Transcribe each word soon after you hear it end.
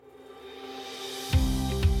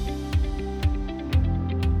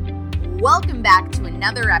Welcome back to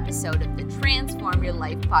another episode of the Transform Your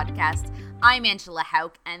Life podcast. I'm Angela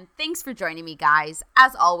Hauk, and thanks for joining me, guys.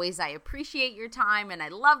 As always, I appreciate your time, and I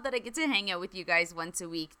love that I get to hang out with you guys once a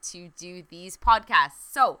week to do these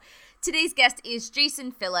podcasts. So, today's guest is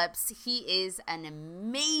Jason Phillips. He is an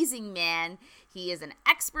amazing man. He is an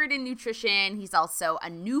expert in nutrition. He's also a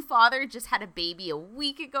new father, just had a baby a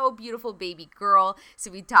week ago, beautiful baby girl. So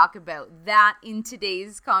we talk about that in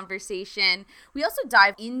today's conversation. We also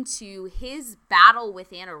dive into his battle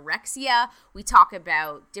with anorexia. We talk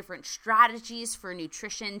about different strategies for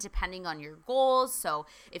nutrition depending on your goals. So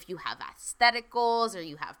if you have aesthetic goals or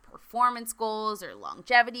you have performance goals or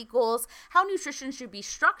longevity goals, how nutrition should be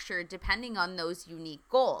structured depending on those unique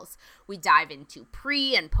goals. We dive into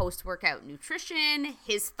pre and post-workout nutrition,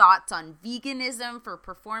 his thoughts on veganism for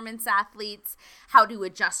performance athletes, how to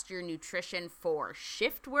adjust your nutrition for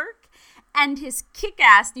shift work, and his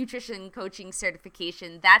kick-ass nutrition coaching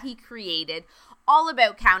certification that he created, all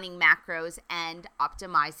about counting macros and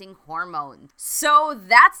optimizing hormones. So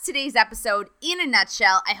that's today's episode in a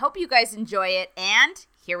nutshell. I hope you guys enjoy it, and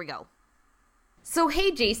here we go. So, hey,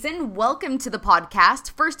 Jason, welcome to the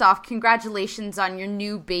podcast. First off, congratulations on your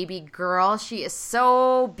new baby girl. She is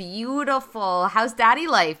so beautiful. How's daddy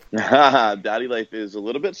life? Daddy life is a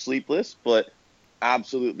little bit sleepless, but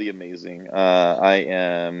absolutely amazing.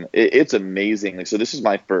 It's amazing. Like, so this is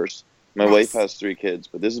my first. My wife has 3 kids,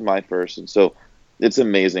 but this is my first. And so it's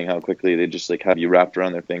amazing how quickly they just like have you wrapped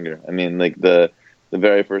around their finger. I mean, like the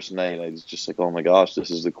very first night, I was just like, oh my gosh, this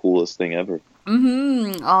is the coolest thing ever.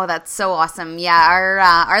 Oh, that's so awesome.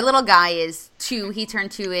 Yeah, our little guy is 2. He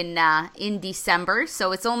turned 2 in December,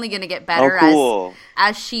 so it's only going to get better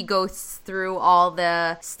as she goes through all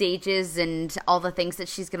the stages and all the things that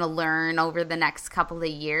she's going to learn over the next couple of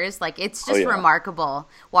years. Like, it's just remarkable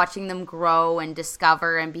watching them grow and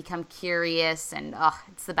discover and become curious, and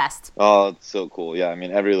it's the best. Oh, it's so cool. Yeah, I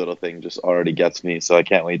mean, every little thing just already gets me, so I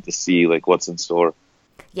can't wait to see like what's in store.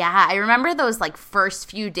 Yeah, I remember those like first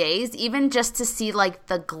few days, even just to see like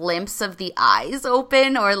the glimpse of the eyes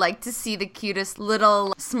open or like to see the cutest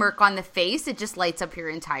little smirk on the face. It just lights up your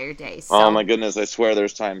entire day. So. Oh my goodness, I swear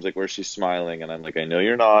there's times like where she's smiling and I'm like, I know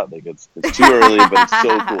you're not. Like it's too early, but it's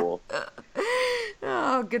so cool.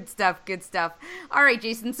 Oh, good stuff. Good stuff. All right,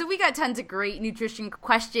 Jason. So we got tons of great nutrition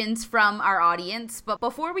questions from our audience. But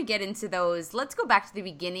before we get into those, let's go back to the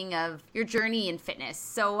beginning of your journey in fitness.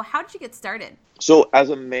 So how did you get started? So as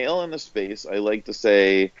a male in the space, I like to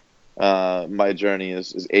say my journey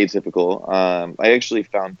is atypical. I actually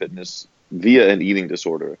found fitness via an eating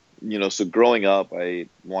disorder. You know, so growing up, I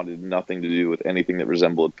wanted nothing to do with anything that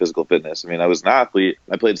resembled physical fitness. I mean, I was an athlete.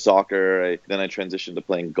 I played soccer. Then I transitioned to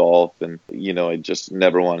playing golf. And, you know, I just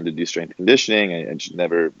never wanted to do strength conditioning. I just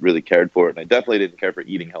never really cared for it. And I definitely didn't care for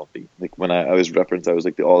eating healthy. Like when I was referenced, I was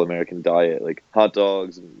like the all-American diet, like hot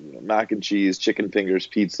dogs, and, mac and cheese, chicken fingers,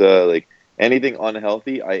 pizza, like anything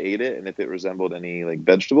unhealthy, I ate it. And if it resembled any like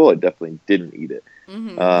vegetable, I definitely didn't eat it.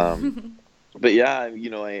 But yeah, you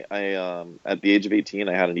know, I at the age of 18,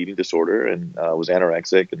 I had an eating disorder and was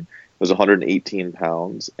anorexic and was 118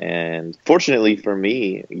 pounds. And fortunately for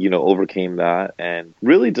me, you know, overcame that and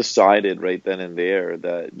really decided right then and there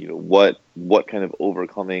that, you know, what kind of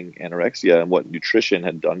overcoming anorexia and what nutrition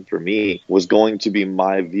had done for me was going to be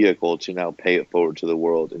my vehicle to now pay it forward to the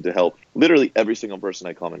world and to help literally every single person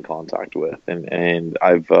I come in contact with. And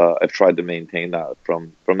I've tried to maintain that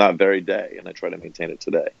from that very day, and I try to maintain it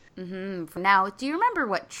today. Now, do you remember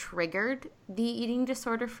what triggered the eating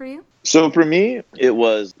disorder for you? So for me, it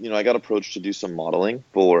was, you know, I got approached to do some modeling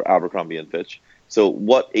for Abercrombie & Fitch. So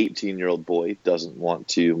what 18-year-old boy doesn't want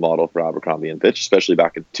to model for Abercrombie & Fitch, especially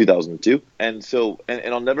back in 2002? And so,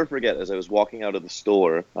 and I'll never forget, as I was walking out of the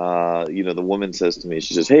store, you know, the woman says to me,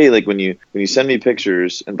 she says, hey, like when you send me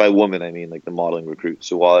pictures, and by woman, I mean like the modeling recruit.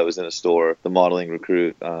 So while I was in a store, the modeling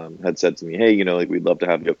recruit had said to me, hey, you know, like we'd love to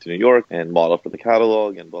have you up to New York and model for the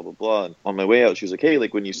catalog and blah, blah, blah. And on my way out, she was like, hey,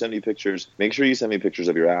 like when you send me pictures, make sure you send me pictures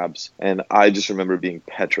of your abs. And I just remember being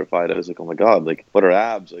petrified. I was like, oh my God, like what are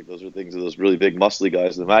abs? Like those are things that those really big muscly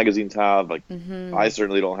guys in the magazines have. Like I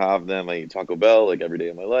certainly don't have them. I eat Taco Bell like every day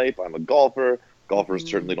of my life. I'm a golfer. Golfers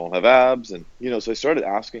certainly don't have abs. And, you know, so I started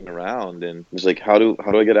asking around and was like, how do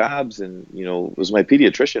I get abs? And, you know, it was my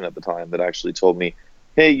pediatrician at the time that actually told me,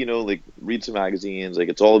 hey, you know, like read some magazines, like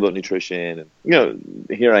it's all about nutrition. And, you know,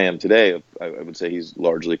 here I am today. I would say he's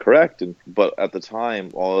largely correct. But at the time,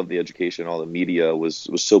 all of the education, all the media was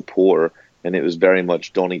so poor. And it was very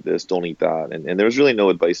much don't eat this, don't eat that. And there was really no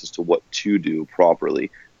advice as to what to do properly.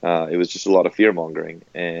 It was just a lot of fear mongering.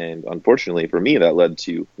 And unfortunately for me, that led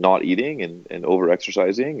to not eating and over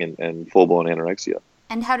exercising and full blown anorexia.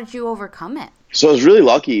 And how did you overcome it? So I was really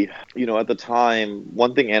lucky. At the time,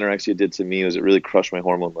 one thing anorexia did to me was it really crushed my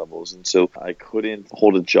hormone levels. And so I couldn't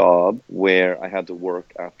hold a job where I had to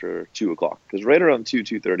work after 2 o'clock. Because right around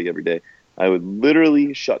 2:30 every day, I would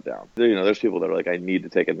literally shut down. There's people that are like, I need to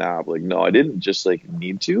take a nap. Like, no, I didn't just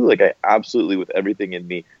need to. I absolutely, with everything in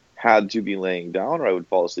me, had to be laying down or I would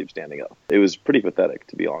fall asleep standing up. It was pretty pathetic,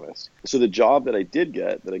 to be honest. So the job that I did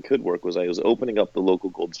get that I could work was I was opening up the local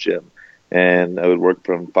Gold's Gym. And I would work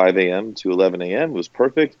from 5 a.m. to 11 a.m. It was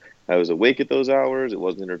perfect. I was awake at those hours. It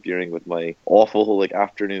wasn't interfering with my awful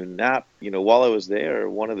afternoon nap. While I was there,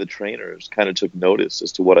 one of the trainers kind of took notice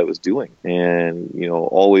as to what I was doing and,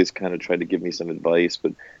 always kind of tried to give me some advice.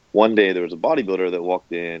 But one day there was a bodybuilder that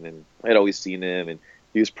walked in and I'd always seen him and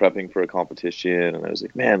he was prepping for a competition. And I was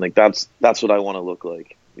like, man, that's what I want to look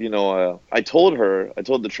like. I told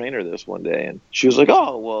the trainer this one day and she was like,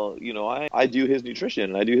 oh, well, I do his nutrition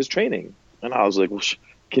and I do his training. And I was like, well,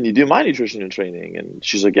 can you do my nutrition and training? And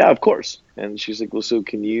she's like, yeah, of course. And she's like, well, so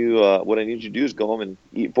can you, what I need you to do is go home and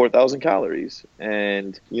eat 4,000 calories.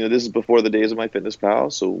 And, this is before the days of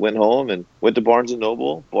MyFitnessPal. So went home and went to Barnes &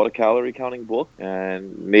 Noble, bought a calorie counting book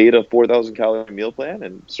and made a 4,000 calorie meal plan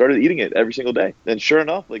and started eating it every single day. And sure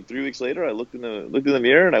enough, 3 weeks later, I looked in the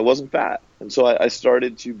mirror and I wasn't fat. And so I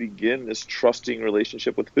started to begin this trusting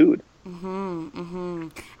relationship with food.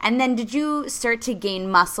 And then did you start to gain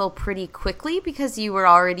muscle pretty quickly because you were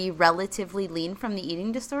already relatively lean from the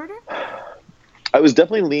eating disorder? I was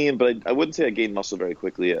definitely lean, but I wouldn't say I gained muscle very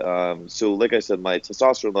quickly. So like I said, my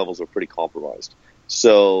testosterone levels were pretty compromised.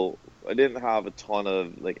 So I didn't have a ton of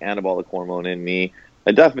anabolic hormone in me.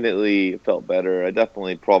 I definitely felt better. I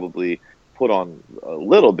definitely probably put on a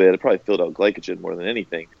little bit. I probably filled out glycogen more than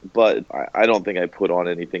anything, but I don't think I put on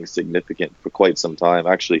anything significant for quite some time.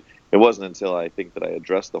 Actually, it wasn't until I think that I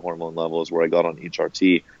addressed the hormone levels where I got on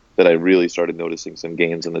HRT that I really started noticing some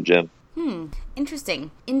gains in the gym.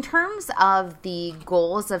 Interesting. In terms of the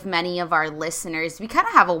goals of many of our listeners, we kind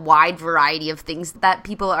of have a wide variety of things that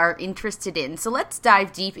people are interested in. So let's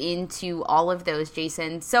dive deep into all of those,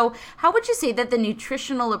 Jason. So how would you say that the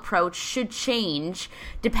nutritional approach should change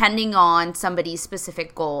depending on somebody's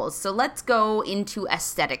specific goals? So let's go into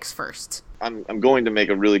aesthetics first. I'm going to make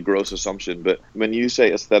a really gross assumption, but when you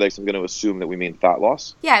say aesthetics, I'm going to assume that we mean fat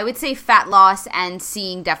loss. Yeah, I would say fat loss and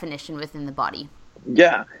seeing definition within the body.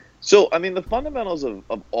 Yeah. So, the fundamentals of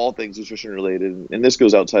all things nutrition related, and this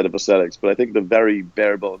goes outside of aesthetics, but I think the very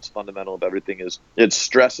bare bones fundamental of everything is it's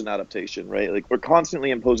stress and adaptation, right? We're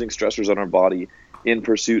constantly imposing stressors on our body in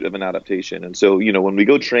pursuit of an adaptation. And so, when we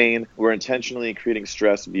go train, we're intentionally creating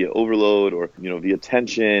stress via overload or, via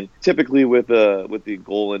tension, typically with the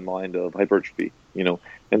goal in mind of hypertrophy,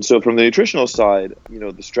 And so from the nutritional side,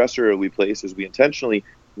 the stressor we place is we intentionally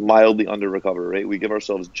mildly under recover, right? We give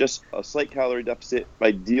ourselves just a slight calorie deficit.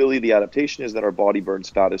 Ideally, the adaptation is that our body burns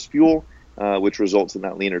fat as fuel, which results in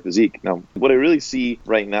that leaner physique. Now, what I really see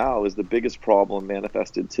right now is the biggest problem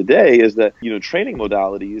manifested today is that, training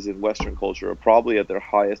modalities in Western culture are probably at their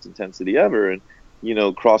highest intensity ever. And,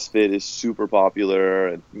 CrossFit is super popular.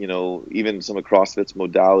 And, even some of CrossFit's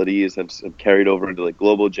modalities have carried over into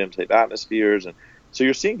global gym type atmospheres. And so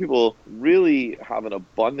you're seeing people really have an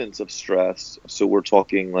abundance of stress. So we're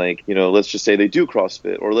talking let's just say they do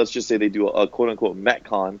CrossFit, or let's just say they do a quote unquote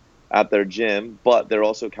Metcon at their gym, but they're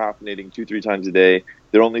also caffeinating 2-3 times a day.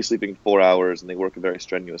 They're only sleeping 4 hours and they work a very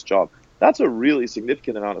strenuous job. That's a really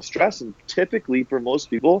significant amount of stress. And typically for most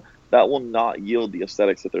people, that will not yield the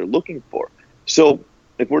aesthetics that they're looking for. So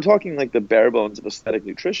if we're talking the bare bones of aesthetic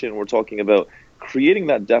nutrition, we're talking about creating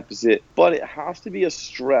that deficit, but it has to be a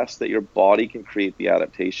stress that your body can create the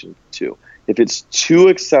adaptation to. If it's too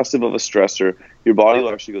excessive of a stressor, your body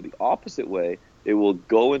will actually go the opposite way. It will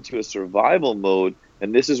go into a survival mode.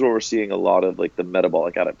 And this is where we're seeing a lot of the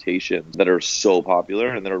metabolic adaptations that are so popular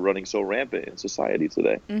and that are running so rampant in society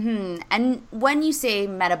today. And when you say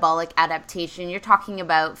metabolic adaptation, you're talking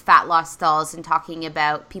about fat loss stalls and talking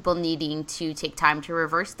about people needing to take time to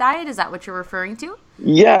reverse diet. Is that what you're referring to?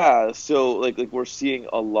 Yeah. So we're seeing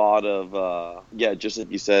a lot of, just like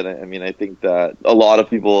you said, I think that a lot of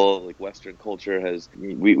people, Western culture has,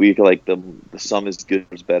 we the sum is good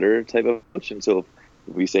is better type of approach. And so if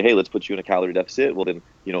we say, hey, let's put you in a calorie deficit, well then,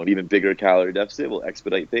 an even bigger calorie deficit will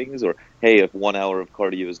expedite things. Or, hey, if 1 hour of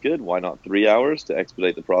cardio is good, why not 3 hours to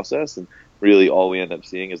expedite the process? And really all we end up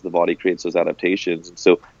seeing is the body creates those adaptations. And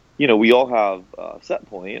so, we all have a set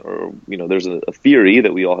point, or, there's a theory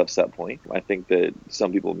that we all have set point. I think that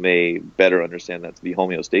some people may better understand that to be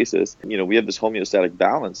homeostasis. We have this homeostatic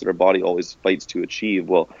balance that our body always fights to achieve.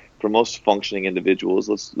 Well, for most functioning individuals,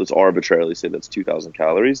 let's arbitrarily say that's 2,000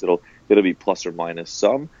 calories. It'll be plus or minus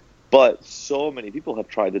some. But so many people have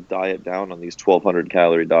tried to diet down on these 1,200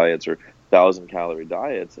 calorie diets or 1,000 calorie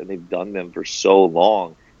diets, and they've done them for so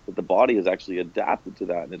long that the body has actually adapted to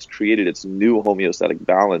that, and it's created its new homeostatic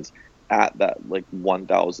balance at that like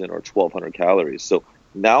 1,000 or 1,200 calories. So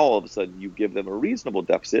now all of a sudden you give them a reasonable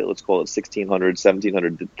deficit, let's call it 1,600,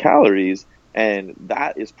 1,700 calories, and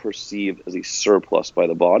that is perceived as a surplus by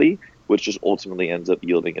the body, which just ultimately ends up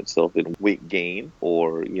yielding itself in weight gain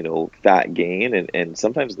or, fat gain and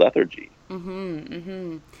sometimes lethargy.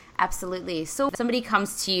 Absolutely. So somebody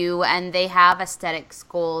comes to you and they have aesthetics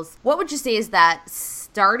goals. What would you say is that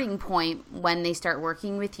starting point when they start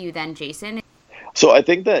working with you then, Jason? So I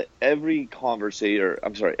think that every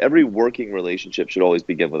working relationship should always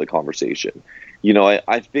begin with a conversation.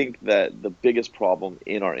 I think that the biggest problem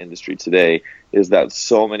in our industry today is that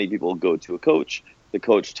so many people go to a coach. The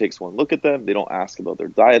coach takes one look at them. They don't ask about their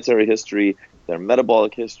dietary history, their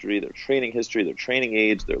metabolic history, their training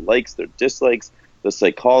age, their likes, their dislikes, the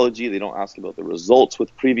psychology. They don't ask about the results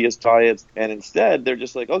with previous diets. And instead, they're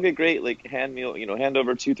just like, okay, great. Like hand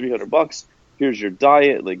over $200-300. Here's your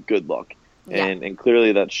diet. Like, good luck. Yeah. And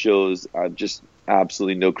clearly that shows just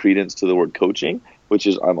absolutely no credence to the word coaching, which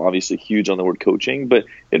is, I'm obviously huge on the word coaching, but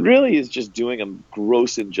it really is just doing a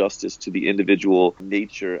gross injustice to the individual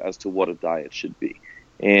nature as to what a diet should be.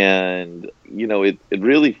 And, it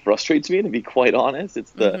really frustrates me, to be quite honest.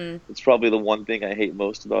 It's probably the one thing I hate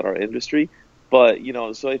most about our industry. But,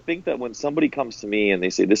 so I think that when somebody comes to me and they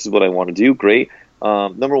say, this is what I want to do, great.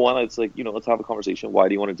 Number one, it's like, let's have a conversation. Why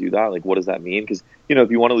do you want to do that? Like, what does that mean? Because, if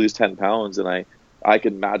you want to lose 10 pounds and I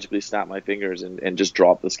could magically snap my fingers and just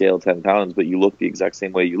drop the scale 10 pounds, but you look the exact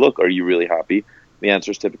same way you look, are you really happy? The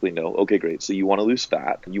answer is typically no. Okay, great. So you want to lose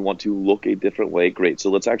fat. You want to look a different way. Great.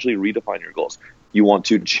 So let's actually redefine your goals. You want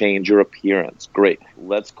to change your appearance. Great.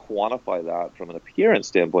 Let's quantify that from an appearance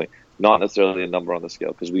standpoint, not necessarily a number on the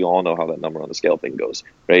scale, because we all know how that number on the scale thing goes,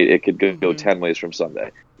 right? It could go 10 ways from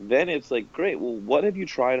Sunday. Then it's like, great. Well, what have you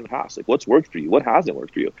tried in the past? Like, what's worked for you? What hasn't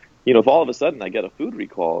worked for you? If all of a sudden I get a food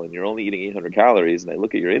recall and you're only eating 800 calories and I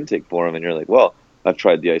look at your intake form and you're like, well, I've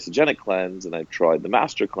tried the isogenic cleanse and I've tried the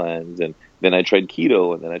master cleanse and then I tried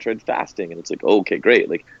keto and then I tried fasting, and it's like, okay, great.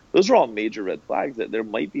 Like, those are all major red flags that there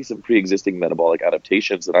might be some pre-existing metabolic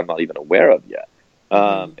adaptations that I'm not even aware of yet.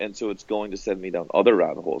 And so it's going to send me down other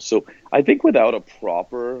rabbit holes. So I think without a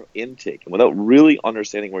proper intake and without really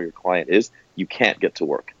understanding where your client is, you can't get to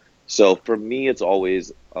work. So for me, it's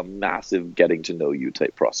always a massive getting to know you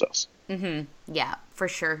type process. Yeah, for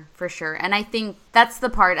sure. And I think that's the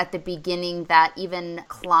part at the beginning that even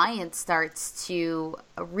client starts to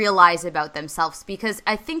realize about themselves, because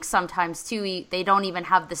I think sometimes too, they don't even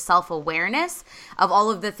have the self-awareness of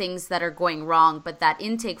all of the things that are going wrong, but that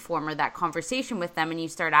intake form or that conversation with them, and you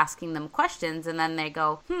start asking them questions and then they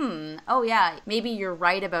go, oh yeah, maybe you're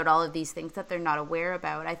right about all of these things that they're not aware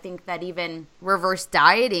about. I think that even reverse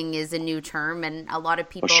dieting is a new term, and a lot of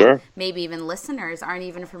people, maybe even listeners, aren't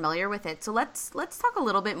even familiar with it. So let's talk a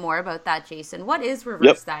little bit more about that, Jason. What is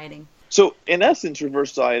reverse dieting? So in essence,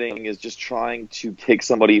 reverse dieting is just trying to take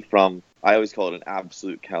somebody from, I always call it an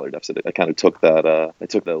absolute calorie deficit. I kind of took that,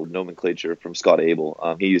 the nomenclature from Scott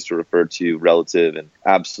Abel. He used to refer to relative and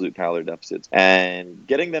absolute calorie deficits, and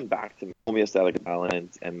getting them back to homeostatic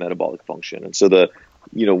balance and metabolic function. And so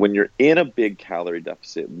when you're in a big calorie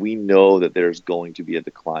deficit, we know that there's going to be a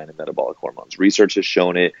decline in metabolic hormones. Research has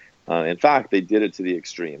shown it. In fact, they did it to the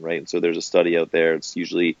extreme, right? And so there's a study out there. It's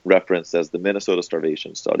usually referenced as the Minnesota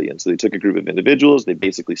starvation study. And so they took a group of individuals, they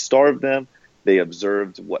basically starved them. They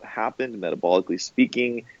observed what happened, metabolically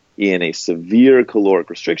speaking, in a severe caloric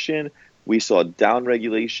restriction. We saw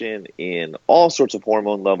downregulation in all sorts of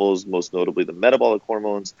hormone levels, most notably the metabolic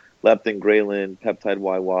hormones, leptin, ghrelin, peptide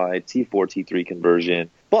YY, T4, T3 conversion.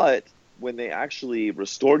 But when they actually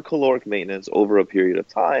restored caloric maintenance over a period of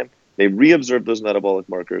time, they reobserved those metabolic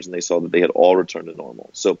markers and they saw that they had all returned to normal.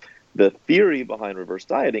 So the theory behind reverse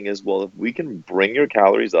dieting is, well, if we can bring your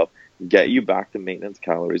calories up, get you back to maintenance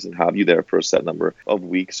calories and have you there for a set number of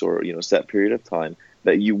weeks or, set period of time,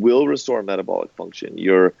 that you will restore metabolic function.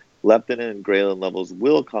 Your leptin and ghrelin levels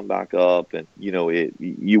will come back up and,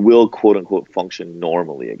 you will quote unquote function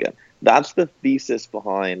normally again. That's the thesis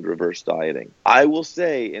behind reverse dieting. I will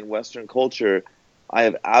say in Western culture, I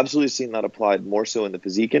have absolutely seen that applied more so in the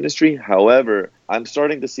physique industry. However, I'm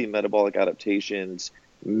starting to see metabolic adaptations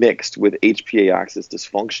mixed with HPA axis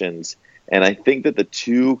dysfunctions. And I think that the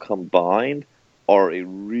two combined are a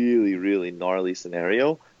really, really gnarly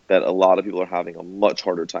scenario that a lot of people are having a much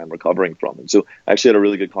harder time recovering from. And so I actually had a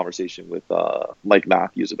really good conversation with Mike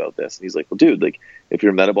Matthews about this. And he's like, well, dude, like if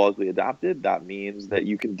you're metabolically adapted, that means that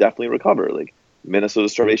you can definitely recover. Like Minnesota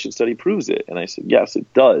starvation study proves it. And I said, yes,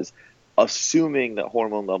 it does, assuming that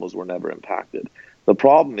hormone levels were never impacted. The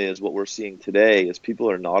problem is what we're seeing today is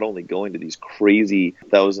people are not only going to these crazy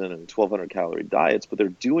 1,000 and 1,200 calorie diets, but they're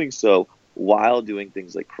doing so while doing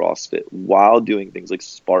things like CrossFit, while doing things like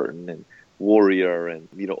Spartan and Warrior and,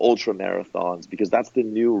 ultra marathons, because that's the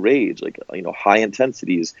new rage. Like, high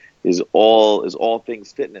intensity is all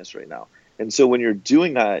things fitness right now. And so when you're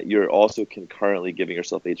doing that, you're also concurrently giving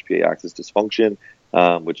yourself HPA axis dysfunction,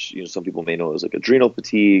 which some people may know as like adrenal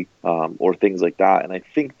fatigue or things like that. And I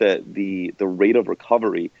think that the rate of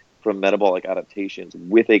recovery from metabolic adaptations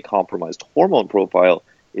with a compromised hormone profile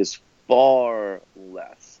is far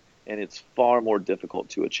less, and it's far more difficult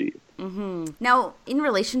to achieve. Mm-hmm. Now, in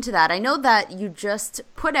relation to that, I know that you just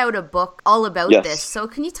put out a book all about this. So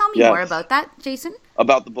can you tell me more about that, Jason?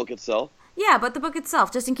 About the book itself? Yeah, about the book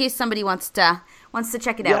itself, just in case somebody wants to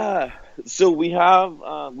check it out. Yeah, so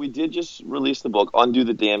we did just release the book, Undo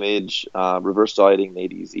the Damage, Reverse Dieting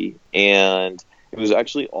Made Easy, and it was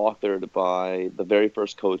actually authored by the very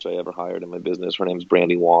first coach I ever hired in my business. Her name's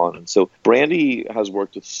Brandy Wan. And so Brandy has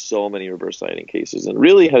worked with so many reverse dieting cases and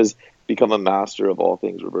really has become a master of all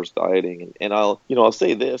things reverse dieting. And I'll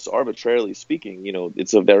say this, arbitrarily speaking,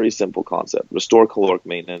 it's a very simple concept. Restore caloric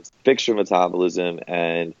maintenance, fix your metabolism,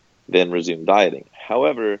 and then resume dieting.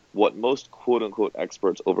 However, what most quote-unquote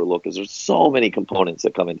experts overlook is there's so many components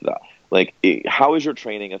that come into that. Like, how is your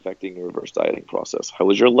training affecting your reverse dieting process? How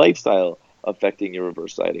is your lifestyle affecting your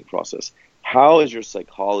reverse dieting process? How is your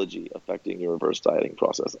psychology affecting your reverse dieting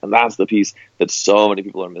process? And that's the piece that so many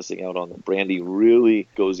people are missing out on, that Brandy really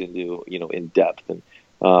goes into, in depth. And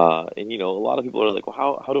a lot of people are like,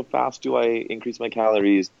 well, how fast do I increase my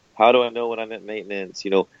calories? How do I know when I'm at maintenance?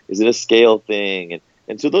 Is it a scale thing?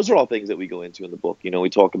 And so those are all things that we go into in the book. We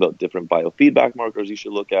talk about different biofeedback markers you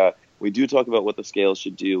should look at. We do talk about what the scale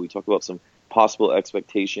should do. We talk about some possible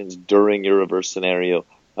expectations during your reverse scenario.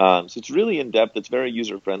 So it's really in depth. It's very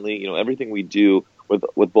user friendly. Everything we do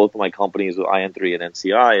with both of my companies, with IN3 and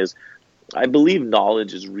NCI, is, I believe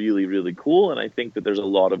knowledge is really, really cool. And I think that there's a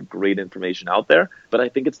lot of great information out there, but I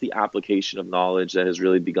think it's the application of knowledge that has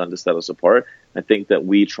really begun to set us apart. I think that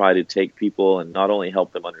we try to take people and not only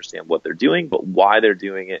help them understand what they're doing, but why they're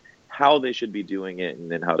doing it, how they should be doing it, and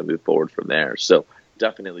then how to move forward from there. So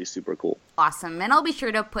definitely super cool. Awesome. And I'll be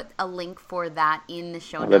sure to put a link for that in the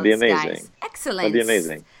show notes, that'd be amazing. Guys. Excellent. That'd be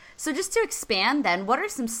amazing. So just to expand then, what are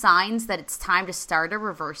some signs that it's time to start a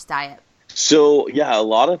reverse diet? So yeah, a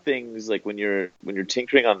lot of things, like when you're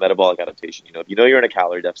tinkering on metabolic adaptation, if you're in a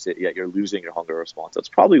calorie deficit, yet you're losing your hunger response, that's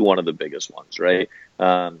probably one of the biggest ones, right?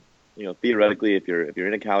 Theoretically, if you're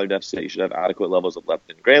in a calorie deficit, you should have adequate levels of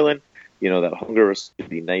leptin and ghrelin. That hunger should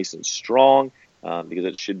be nice and strong, because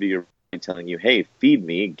it should be your body telling you, hey, feed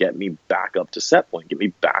me, get me back up to set point, get me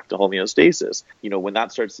back to homeostasis. When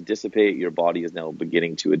that starts to dissipate, your body is now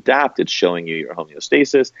beginning to adapt. It's showing you your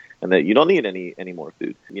homeostasis and that you don't need any more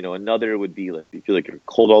food. Another would be like, you feel like you're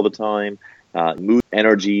cold all the time, mood,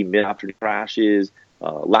 energy, mid-afternoon crashes,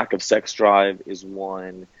 lack of sex drive is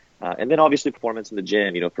one. And then obviously performance in the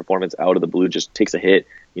gym, performance out of the blue just takes a hit.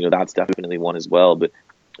 That's definitely one as well. But,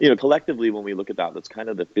 collectively, when we look at that, that's kind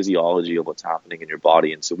of the physiology of what's happening in your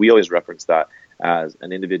body. And so we always reference that as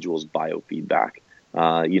an individual's biofeedback.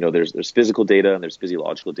 There's physical data and there's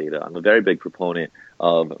physiological data. I'm a very big proponent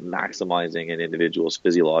of maximizing an individual's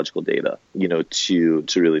physiological data, to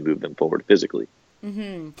really move them forward physically.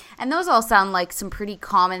 Mm-hmm. And those all sound like some pretty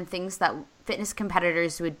common things that fitness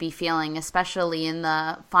competitors would be feeling, especially in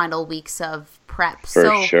the final weeks of prep.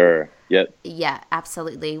 For sure. Yep. Yeah,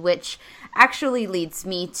 absolutely. Which actually leads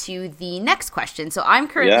me to the next question. So I'm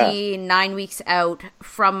currently 9 weeks out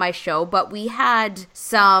from my show, but we had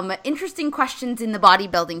some interesting questions in the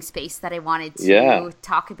bodybuilding space that I wanted to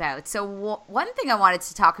talk about. So one thing I wanted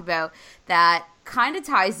to talk about that kind of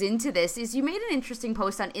ties into this is you made an interesting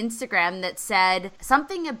post on Instagram that said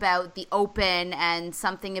something about the open and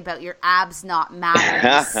something about your abs not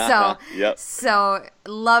mattering. So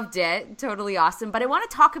loved it. Totally awesome. But I want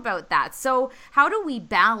to talk about that. So how do we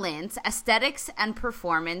balance aesthetics and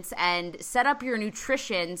performance and set up your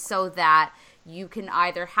nutrition so that you can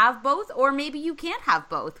either have both or maybe you can't have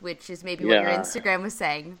both, which is maybe what your Instagram was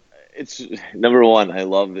saying? It's number one, I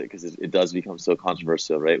love it because it does become so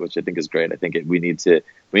controversial, right? Which I think is great. I think we need to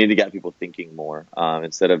get people thinking more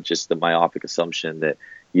instead of just the myopic assumption that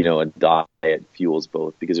a diet fuels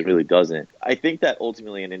both, because it really doesn't. I think that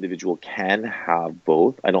ultimately an individual can have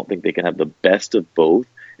both. I don't think they can have the best of both,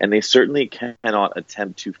 and they certainly cannot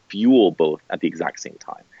attempt to fuel both at the exact same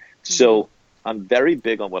time. Mm-hmm. So I'm very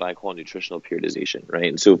big on what I call nutritional periodization, right?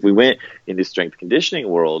 And so if we went in the strength conditioning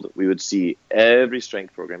world, we would see every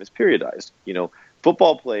strength program is periodized.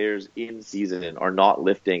 Football players in season are not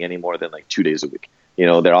lifting any more than like 2 days a week.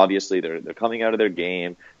 They're coming out of their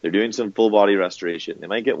game. They're doing some full body restoration. They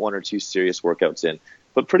might get 1 or 2 serious workouts in,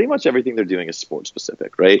 but pretty much everything they're doing is sport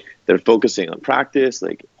specific, right? They're focusing on practice,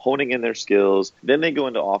 like honing in their skills. Then they go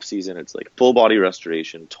into off season. It's like full body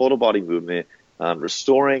restoration, total body movement,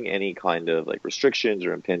 restoring any kind of like restrictions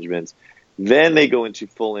or impingements. Then they go into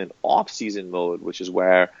full in off season mode, which is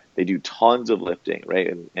where they do tons of lifting,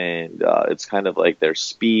 right? And it's kind of like their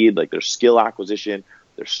speed, like their skill acquisition,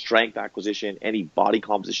 their strength acquisition, any body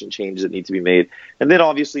composition changes that need to be made. And then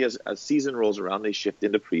obviously as season rolls around, they shift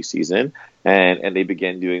into preseason and they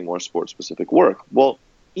begin doing more sport-specific work. Well,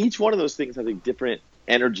 each one of those things has a different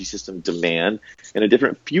energy system demand and a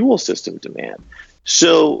different fuel system demand.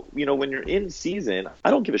 So, when you're in season,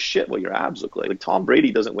 I don't give a shit what your abs look like. Like Tom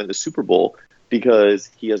Brady doesn't win the Super Bowl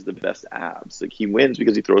because he has the best abs. Like he wins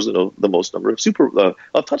because he throws the most number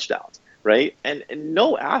of touchdowns. Right. And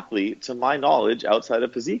no athlete, to my knowledge, outside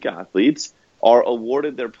of physique athletes, are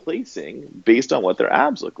awarded their placing based on what their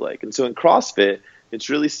abs look like. And so in CrossFit,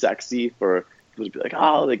 it's really sexy for people to be like,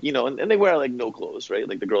 and they wear like no clothes, right?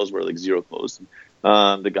 Like the girls wear like zero clothes.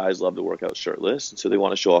 The guys love to work out shirtless. And so they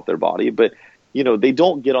want to show off their body. But, they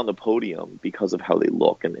don't get on the podium because of how they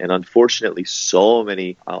look. And unfortunately, so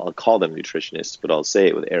many, I'll call them nutritionists, but I'll say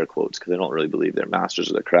it with air quotes because I don't really believe they're masters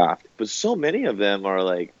of their craft. But so many of them are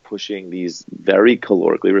like pushing these very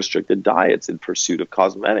calorically restricted diets in pursuit of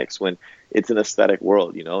cosmetics when it's an aesthetic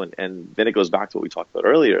world, and then it goes back to what we talked about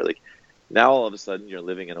earlier. Like now all of a sudden you're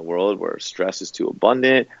living in a world where stress is too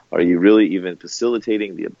abundant. Are you really even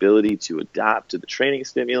facilitating the ability to adapt to the training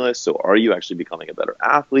stimulus? So are you actually becoming a better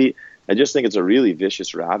athlete? I just think it's a really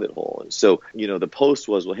vicious rabbit hole. And so, the post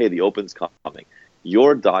was, well, hey, the Open's coming.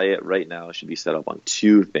 Your diet right now should be set up on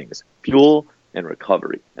 2 things, fuel and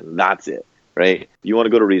recovery. And that's it, right? If you want to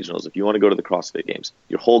go to regionals, if you want to go to the CrossFit Games,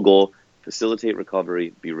 your whole goal, facilitate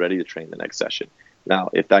recovery, be ready to train the next session. Now,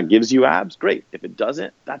 if that gives you abs, great. If it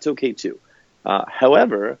doesn't, that's okay too.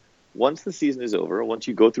 However, once the season is over, once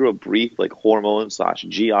you go through a brief like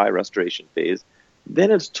hormone/GI restoration phase,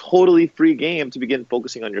 then it's totally free game to begin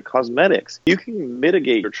focusing on your cosmetics. You can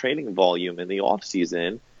mitigate your training volume in the off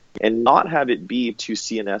season and not have it be too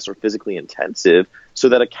CNS or physically intensive so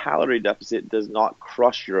that a calorie deficit does not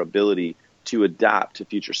crush your ability to adapt to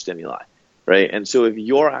future stimuli, right? And so if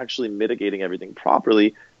you're actually mitigating everything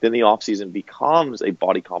properly, then the off season becomes a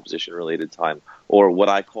body composition related time, or what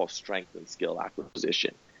I call strength and skill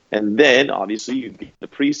acquisition. And then, obviously, you get the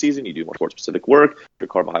preseason, you do more sport-specific work, your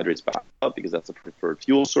carbohydrates back up because that's a preferred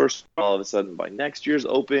fuel source. All of a sudden, by next year's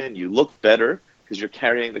Open, you look better because you're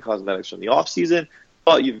carrying the cosmetics from the off-season,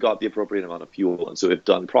 but you've got the appropriate amount of fuel. And so if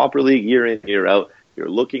done properly, year in, year out, you're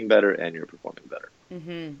looking better and you're performing better.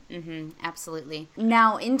 Absolutely.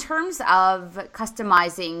 Now, in terms of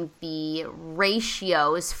customizing the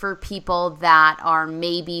ratios for people that are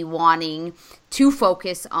maybe wanting to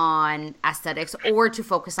focus on aesthetics or to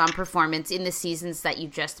focus on performance in the seasons that you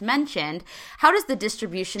just mentioned, how does the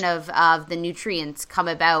distribution of the nutrients come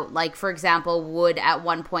about? Like, for example, would at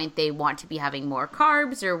one point they want to be having more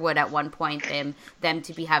carbs, or would at one point them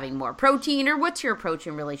to be having more protein, or what's your approach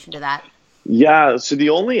in relation to that? Yeah, so the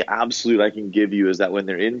only absolute I can give you is that when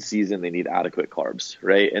they're in season, they need adequate carbs,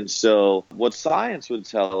 right? And so what science would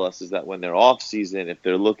tell us is that when they're off season, if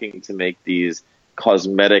they're looking to make these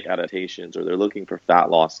cosmetic adaptations or they're looking for fat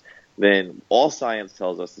loss, then all science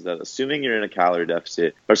tells us is that assuming you're in a calorie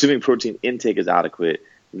deficit, or assuming protein intake is adequate,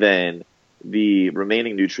 then the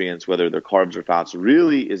remaining nutrients, whether they're carbs or fats,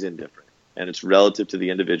 really is indifferent. And it's relative to the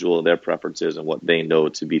individual, their preferences, and what they know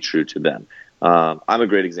to be true to them. I'm a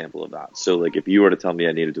great example of that. So like if you were to tell me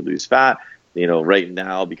I needed to lose fat, right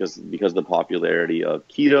now, because of the popularity of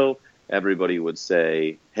keto, everybody would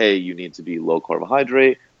say, hey, you need to be low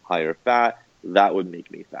carbohydrate, higher fat. That would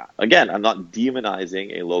make me fat. Again, I'm not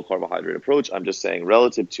demonizing a low carbohydrate approach. I'm just saying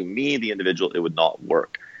relative to me, the individual, it would not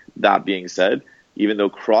work. That being said, even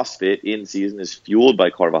though CrossFit in season is fueled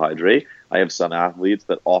by carbohydrate, I have some athletes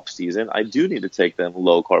that off season, I do need to take them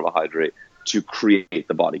low carbohydrate to create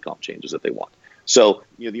the body comp changes that they want. So,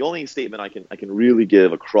 the only statement I can really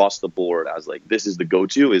give across the board as like, this is the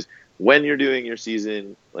go-to is when you're doing your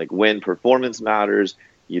season, like when performance matters,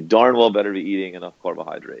 you darn well better be eating enough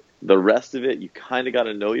carbohydrate. The rest of it, you kind of got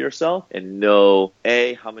to know yourself and know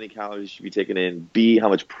A, how many calories you should be taking in, B, how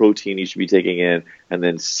much protein you should be taking in, and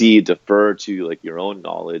then C, defer to like your own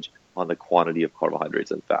knowledge on the quantity of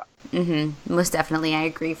carbohydrates and fat. Most definitely. I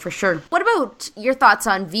agree for sure. What about your thoughts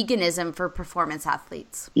on veganism for performance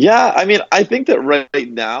athletes? Yeah, I mean, I think that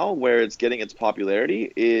right now where it's getting its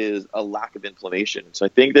popularity is a lack of inflammation. So I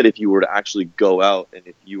think that if you were to actually go out and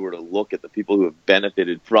if you were to look at the people who have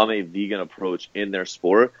benefited from a vegan approach in their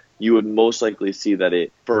sport, you would most likely see that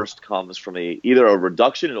it first comes from either a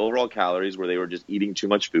reduction in overall calories where they were just eating too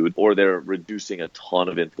much food, or they're reducing a ton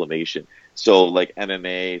of inflammation. So like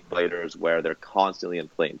MMA fighters where they're constantly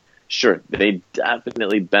inflamed. Sure, they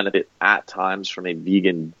definitely benefit at times from a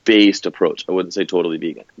vegan-based approach. I wouldn't say totally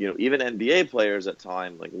vegan. Even NBA players at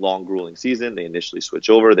times, like long grueling season, they initially switch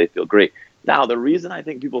over, they feel great. Now, the reason I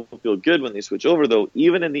think people feel good when they switch over, though,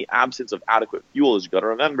 even in the absence of adequate fuel, is you got to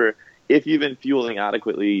remember, if you've been fueling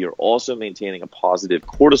adequately, you're also maintaining a positive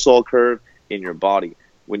cortisol curve in your body.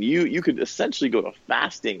 When you could essentially go to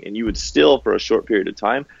fasting and you would still, for a short period of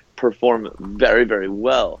time, perform very, very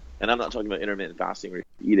well. And I'm not talking about intermittent fasting where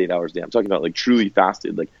you eat 8 hours a day. I'm talking about like truly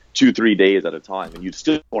fasted, like 2-3 days at a time, and you'd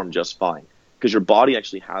still perform just fine because your body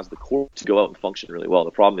actually has the core to go out and function really well.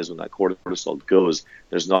 The problem is when that cortisol goes,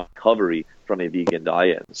 there's not recovery from a vegan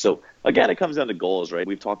diet. So again, it comes down to goals, right?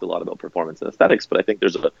 We've talked a lot about performance and aesthetics, but I think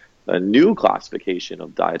there's a new classification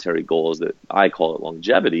of dietary goals that I call it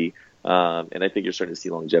longevity. And I think you're starting to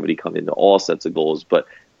see longevity come into all sets of goals. But,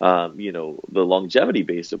 the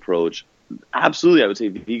longevity-based approach, absolutely, I would say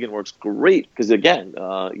vegan works great because, again,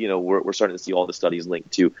 we're starting to see all the studies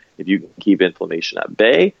linked to if you can keep inflammation at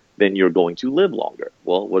bay, then you're going to live longer.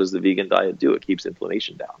 Well, what does the vegan diet do? It keeps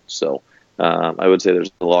inflammation down. So I would say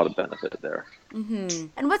there's a lot of benefit there.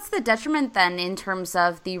 And what's the detriment then in terms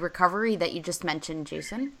of the recovery that you just mentioned,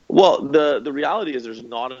 Jason? Well, the reality is there's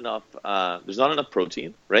not enough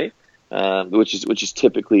protein, right? Which is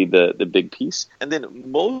typically the big piece. And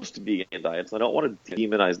then most vegan diets, I don't want to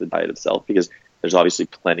demonize the diet itself because there's obviously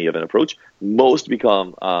plenty of an approach. Most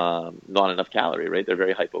become not enough calorie, right? They're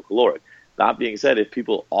very hypocaloric. That being said, if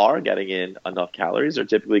people are getting in enough calories, they're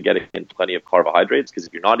typically getting in plenty of carbohydrates because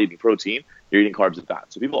if you're not eating protein, you're eating carbs and fat.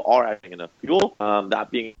 So people are adding enough fuel. That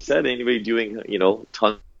being said, anybody doing,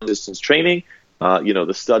 ton of distance training,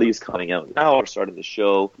 the studies coming out now are starting to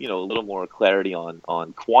show, a little more clarity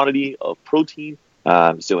on quantity of protein.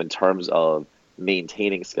 So in terms of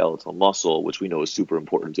maintaining skeletal muscle, which we know is super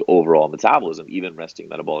important to overall metabolism, even resting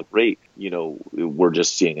metabolic rate, we're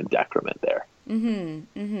just seeing a decrement there. And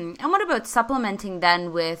what about supplementing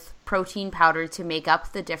then with protein powder to make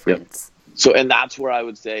up the difference? Yep. So, and that's where I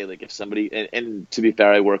would say, like, if somebody, and to be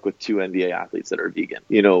fair, I work with 2 NBA athletes that are vegan.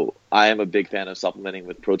 I am a big fan of supplementing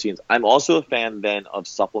with proteins. I'm also a fan then of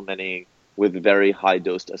supplementing with very high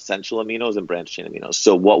dosed essential aminos and branched chain aminos.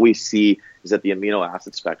 So what we see is that the amino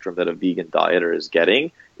acid spectrum that a vegan dieter is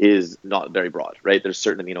getting is not very broad, right? There's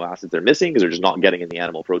certain amino acids they're missing because they're just not getting in the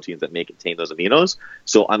animal proteins that may contain those aminos.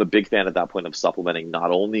 So I'm a big fan at that point of supplementing not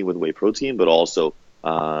only with whey protein, but also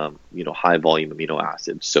high volume amino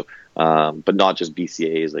acids. So, but not just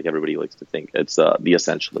BCAAs like everybody likes to think. It's the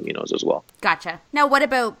essential aminos as well. Gotcha. Now, what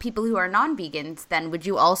about people who are non-vegans then? Would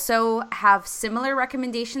you also have similar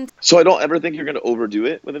recommendations? So I don't ever think you're going to overdo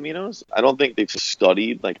it with aminos. I don't think they've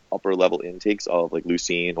studied like upper level intakes of like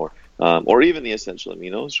leucine or even the essential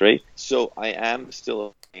aminos, right? So I am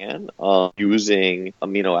still a fan of using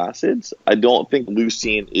amino acids. I don't think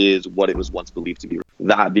leucine is what it was once believed to be.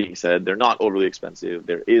 That being said, they're not overly expensive.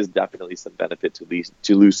 There is definitely some benefit to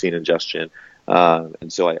leucine ingestion.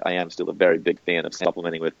 And so I am still a very big fan of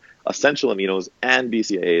supplementing with essential aminos and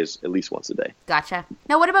BCAAs at least once a day. Gotcha.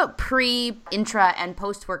 Now, what about pre, intra, and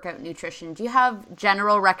post-workout nutrition? Do you have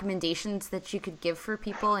general recommendations that you could give for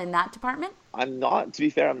people in that department? To be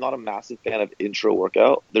fair, I'm not a massive fan of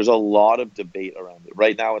intra-workout. There's a lot of debate around it.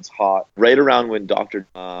 Right now it's hot. Right around when Dr.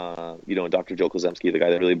 Joe Kozemski, the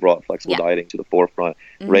guy that really brought flexible dieting to the forefront,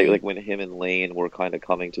 right? Like when him and Lane were kind of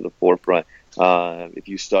coming to the forefront. If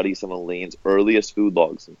you study some of Lane's earliest food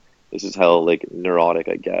logs, and this is how like neurotic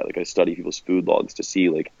I get. Like I study people's food logs to see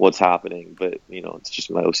like what's happening, but it's just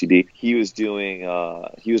my OCD. He was doing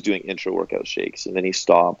intra workout shakes, and then he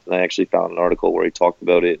stopped. And I actually found an article where he talked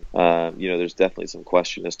about it. There's definitely some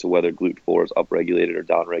question as to whether GLUT4 is upregulated or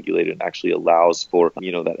downregulated, and actually allows for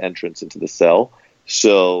that entrance into the cell.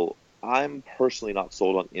 So I'm personally not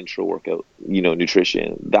sold on intra-workout,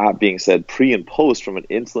 nutrition. That being said, pre and post, from an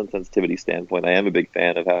insulin sensitivity standpoint, I am a big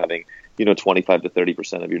fan of having, 25 to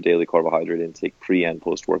 30% of your daily carbohydrate intake pre and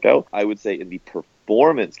post-workout. I would say in the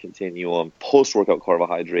performance continuum, post-workout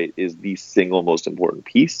carbohydrate is the single most important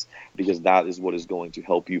piece because that is what is going to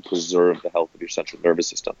help you preserve the health of your central nervous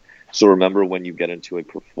system. So remember, when you get into a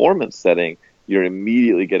performance setting, you're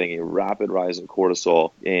immediately getting a rapid rise in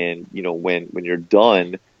cortisol. And, when you're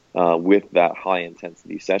done, with that high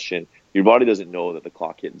intensity session, your body doesn't know that the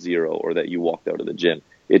clock hit zero or that you walked out of the gym.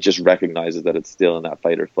 It just recognizes that it's still in that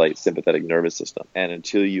fight or flight sympathetic nervous system. And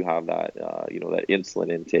until you have that, that insulin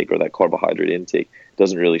intake or that carbohydrate intake, it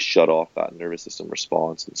doesn't really shut off that nervous system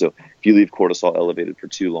response. And so if you leave cortisol elevated for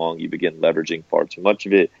too long, you begin leveraging far too much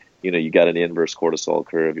of it. You got an inverse cortisol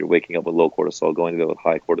curve. You're waking up with low cortisol, going to bed with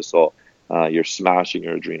high cortisol. You're smashing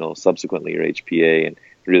your adrenals, subsequently your HPA, and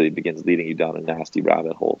really begins leading you down a nasty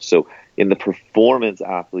rabbit hole. So in the performance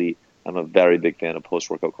athlete, I'm a very big fan of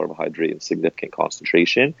post-workout carbohydrate in significant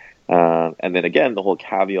concentration. And then again, the whole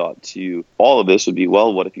caveat to all of this would be,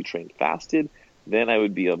 well, what if you trained fasted? Then I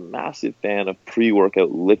would be a massive fan of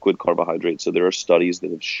pre-workout liquid carbohydrates. So there are studies that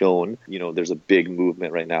have shown, there's a big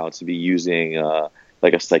movement right now to be using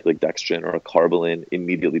like a cyclic dextrin or a Carbolin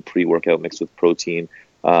immediately pre-workout mixed with protein.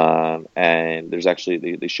 And there's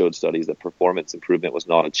actually, they showed studies that performance improvement was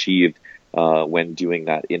not achieved when doing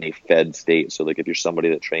that in a fed state. So like if you're somebody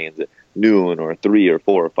that trains at noon or 3 or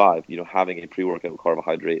 4 or 5, having a pre-workout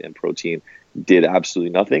carbohydrate and protein did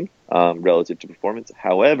absolutely nothing relative to performance.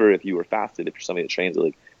 However, if you were fasted, if you're somebody that trains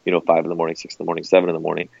at 5 in the morning, 6 in the morning, 7 in the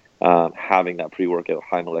morning, having that pre-workout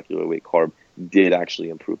high molecular weight carb did actually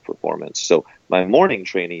improve performance. So my morning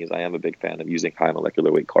trainees, I am a big fan of using high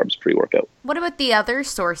molecular weight carbs pre-workout. What about the other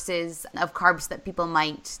sources of carbs that people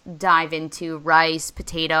might dive into? Rice,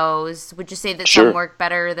 potatoes? Would you say that some work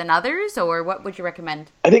better than others, or what would you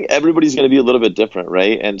recommend? I think everybody's going to be a little bit different,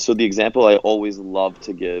 right? And so the example I always love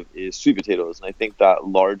to give is sweet potatoes. And I think that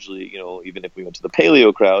largely, even if we went to the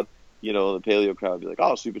paleo crowd, the paleo crowd would be like,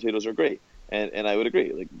 oh, sweet potatoes are great. And I would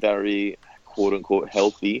agree, like very quote unquote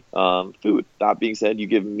healthy food. That being said, you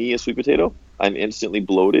give me a sweet potato, I'm instantly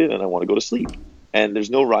bloated and I want to go to sleep. And there's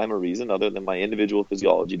no rhyme or reason other than my individual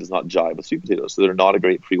physiology does not jive with sweet potatoes. So they're not a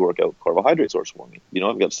great pre-workout carbohydrate source for me.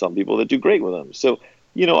 I've got some people that do great with them. So,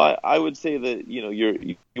 I would say that,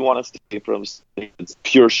 you want to stay from it's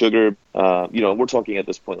pure sugar. We're talking at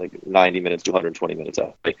this point like 90 minutes to 120 minutes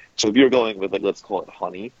out. Right? So if you're going with let's call it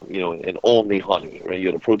honey, and only honey, right? You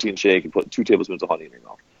had a protein shake, you put 2 tablespoons of honey in your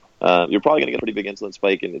mouth. You're probably going to get a pretty big insulin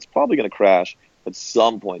spike, and it's probably going to crash at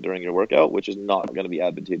some point during your workout, which is not going to be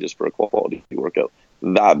advantageous for a quality workout.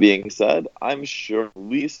 That being said, I'm sure at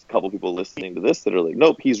least a couple people listening to this that are like,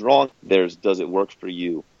 nope, he's wrong. Does it work for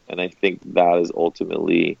you? And I think that is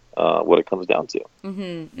ultimately what it comes down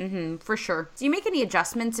to. For sure. Do you make any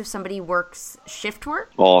adjustments if somebody works shift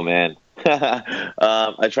work? Oh, man.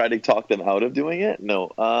 I try to talk them out of doing it.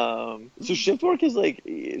 No. So shift work's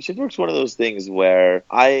one of those things where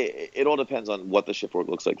it all depends on what the shift work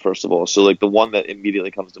looks like, first of all. So like the one that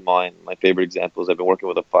immediately comes to mind, my favorite example is I've been working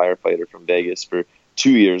with a firefighter from Vegas for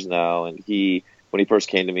 2 years now. And when he first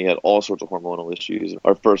came to me, he had all sorts of hormonal issues.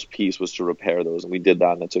 Our first piece was to repair those. And we did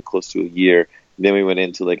that, and it took close to a year. And then we went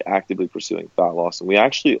into actively pursuing fat loss. And we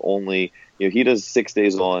actually only, he does 6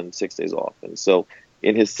 days on, 6 days off. And so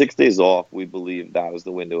in his 6 days off, we believe that was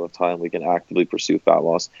the window of time we can actively pursue fat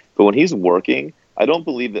loss. But when he's working, I don't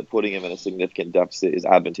believe that putting him in a significant deficit is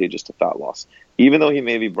advantageous to fat loss. Even though he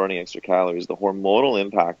may be burning extra calories, the hormonal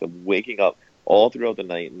impact of waking up all throughout the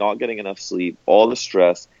night, not getting enough sleep, all the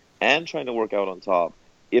stress, and trying to work out on top,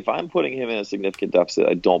 if I'm putting him in a significant deficit,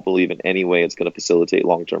 I don't believe in any way it's going to facilitate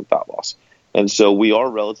long-term fat loss. And so we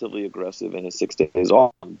are relatively aggressive in his 6 days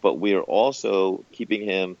off, but we are also keeping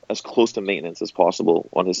him as close to maintenance as possible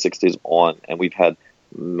on his 6 days on. And we've had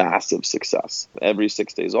massive success. Every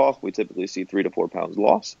 6 days off, we typically see 3 to 4 pounds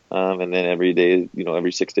loss. And then every day,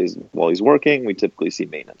 every 6 days while he's working, we typically see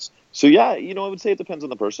maintenance. So yeah, I would say it depends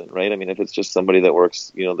on the person, right? I mean, if it's just somebody that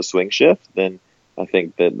works, the swing shift, then I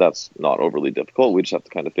think that that's not overly difficult. We just have to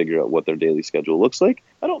kind of figure out what their daily schedule looks like.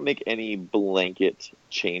 I don't make any blanket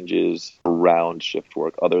changes around shift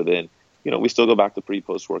work other than, we still go back to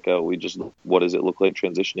pre-post workout. We just, what does it look like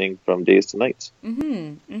transitioning from days to nights?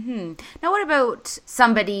 Now, what about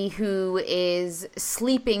somebody who is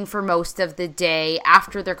sleeping for most of the day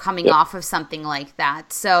after they're coming off of something like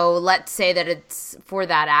that? So let's say that it's for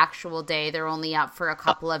that actual day, they're only up for a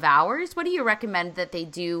couple of hours. What do you recommend that they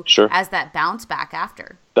do as that bounce back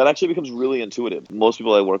after? That actually becomes really intuitive. Most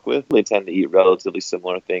people I work with, they tend to eat relatively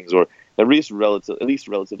similar things, or at least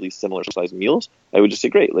relatively similar size meals. I would just say,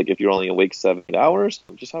 great. Like if you're only awake 7 hours,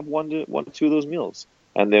 just have one to two of those meals.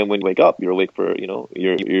 And then when you wake up, you're awake for,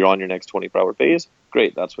 you're on your next 24-hour phase.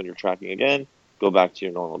 Great. That's when you're tracking again. Go back to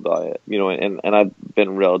your normal diet, and I've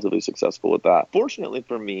been relatively successful with that. Fortunately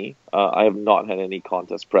for me, I have not had any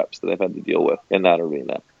contest preps that I've had to deal with in that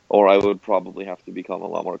arena. Or I would probably have to become a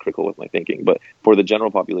lot more critical with my thinking. But for the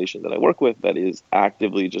general population that I work with that is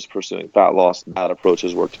actively just pursuing fat loss, that approach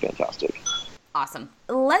has worked fantastic. Awesome.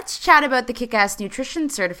 Let's chat about the kick-ass nutrition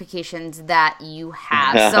certifications that you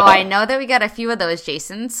have. So I know that we got a few of those,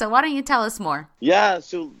 Jason. So why don't you tell us more? Yeah,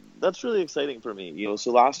 so that's really exciting for me.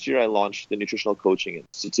 So last year I launched the Nutritional Coaching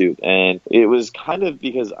Institute, and it was kind of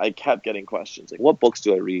because I kept getting questions like, what books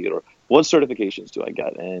do I read, or what certifications do I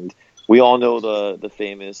get? And we all know the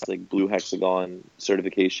famous like Blue Hexagon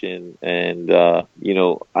certification, and I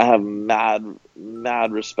have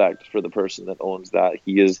mad respect for the person that owns that.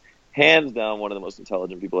 He is hands down one of the most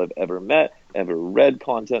intelligent people I've ever met, ever read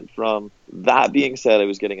content from. That being said, I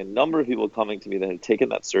was getting a number of people coming to me that had taken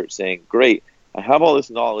that cert saying, great, I have all this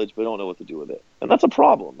knowledge, but I don't know what to do with it. And that's a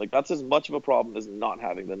problem. Like, that's as much of a problem as not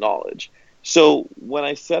having the knowledge. So when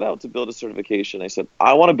I set out to build a certification, I said,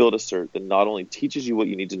 I want to build a cert that not only teaches you what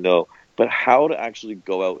you need to know, but how to actually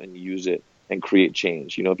go out and use it and create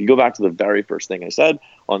change. If you go back to the very first thing I said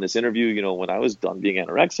on this interview, when I was done being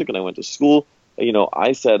anorexic and I went to school,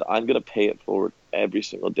 I said, I'm going to pay it forward every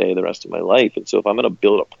single day the rest of my life. And so if I'm going to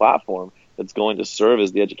build a platform that's going to serve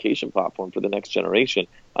as the education platform for the next generation,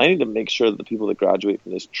 I need to make sure that the people that graduate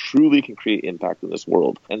from this truly can create impact in this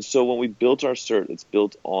world. And so when we built our cert, it's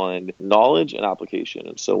built on knowledge and application.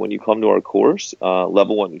 And so when you come to our course,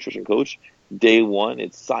 Level 1 Nutrition Coach, day one,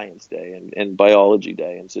 it's science day and biology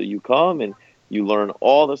day. And so you come and you learn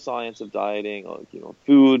all the science of dieting,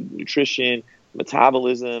 food, nutrition,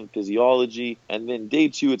 metabolism, physiology, and then day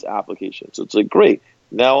two, it's application. So it's like, great.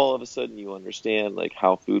 Now all of a sudden you understand like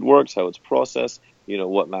how food works, how it's processed,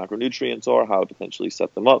 what macronutrients are, how to potentially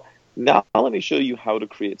set them up. Now let me show you how to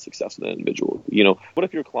create success in an individual. What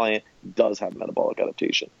if your client does have metabolic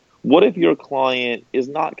adaptation? What if your client is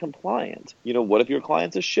not compliant? What if your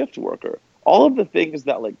client's a shift worker? All of the things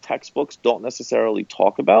that like textbooks don't necessarily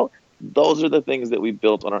talk about, those are the things that we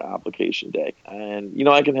built on our application day. And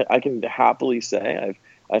I can happily say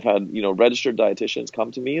I've had registered dietitians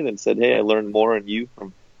come to me and said, hey, I learned more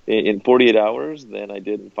in 48 hours than I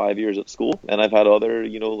did in 5 years at school. And I've had other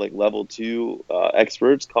like level 2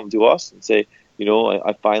 experts come to us and say,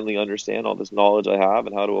 I finally understand all this knowledge I have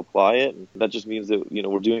and how to apply it. And that just means that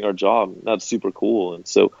we're doing our job. That's super cool. And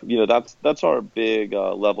so that's our big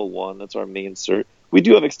level 1. That's our main cert. We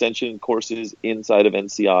do have extension courses inside of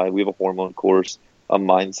NCI. We have a hormone course, a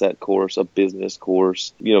mindset course, a business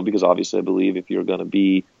course, because obviously I believe if you're going to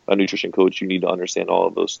be a nutrition coach, you need to understand all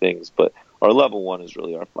of those things. But our level 1 is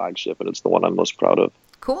really our flagship, and it's the one I'm most proud of.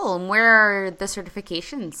 Cool. And where are the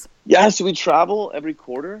certifications? Yeah, so we travel every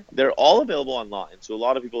quarter. They're all available online. So a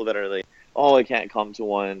lot of people that are like, oh, I can't come to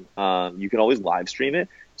one, you can always live stream it.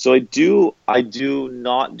 So I do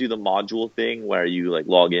not do the module thing where you like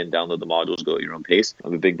log in, download the modules, go at your own pace.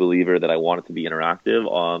 I'm a big believer that I want it to be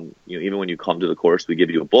interactive. Even when you come to the course, we give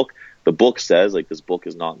you a book. The book says like this book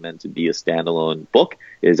is not meant to be a standalone book.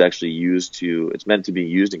 It is actually it's meant to be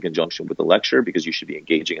used in conjunction with the lecture because you should be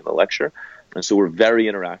engaging in the lecture. And so we're very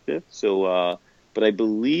interactive. So but I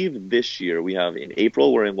believe this year we have in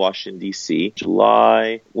April, we're in Washington, D.C.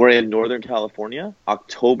 July, we're in Northern California.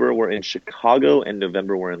 October, we're in Chicago. And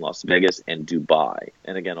November, we're in Las Vegas and Dubai.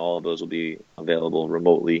 And again, all of those will be available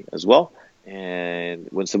remotely as well. And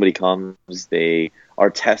when somebody comes, our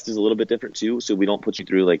test is a little bit different too. So we don't put you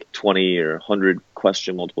through like 20 or 100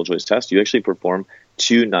 question multiple choice tests. You actually perform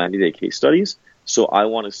 2 90-day case studies. So I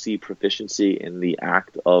want to see proficiency in the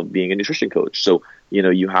act of being a nutrition coach. So,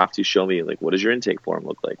 you have to show me like, what does your intake form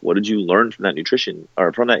look like? What did you learn from that nutrition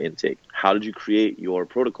or from that intake? How did you create your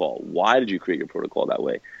protocol? Why did you create your protocol that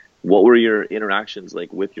way? What were your interactions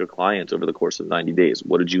like with your clients over the course of 90 days?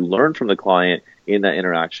 What did you learn from the client in that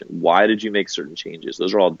interaction? Why did you make certain changes?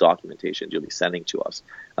 Those are all documentations you'll be sending to us.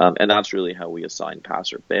 And that's really how we assign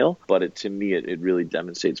pass or fail. But to me, it really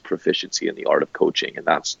demonstrates proficiency in the art of coaching. And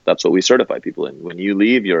that's what we certify people in. When you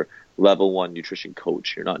leave, you're level 1 nutrition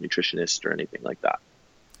coach. You're not a nutritionist or anything like that.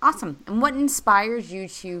 Awesome. And what inspires you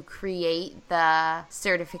to create the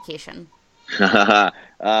certification?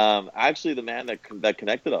 Actually, the man that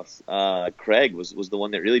connected us, Craig, was the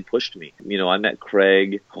one that really pushed me. I met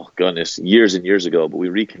Craig, oh goodness, years and years ago, but we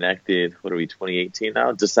reconnected, 2018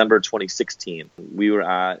 now? December 2016. We were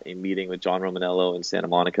at a meeting with John Romanello in Santa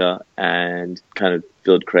Monica and kind of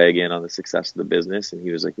filled Craig in on the success of the business. And he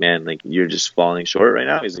was like, man, like you're just falling short right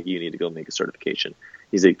now. He's like, you need to go make a certification.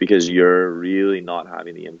 He's like, because you're really not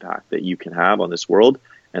having the impact that you can have on this world.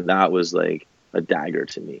 And that was like a dagger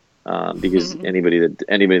to me. Because anybody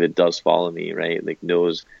that does follow me, right, like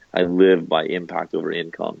knows I live by impact over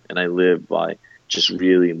income, and I live by just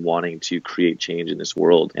really wanting to create change in this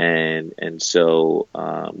world. And so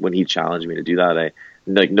when he challenged me to do that, I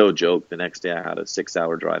like no joke. The next day I had a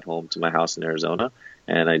 6-hour drive home to my house in Arizona,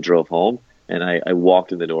 and I drove home And I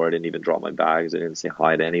walked in the door. I didn't even drop my bags. I didn't say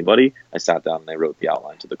hi to anybody. I sat down and I wrote the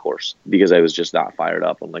outline to the course because I was just that fired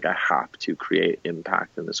up. I'm like, I have to create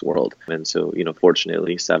impact in this world. And so,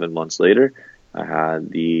 fortunately, 7 months later, I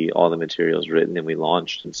had all the materials written and we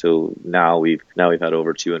launched. And so now we've had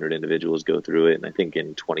over 200 individuals go through it. And I think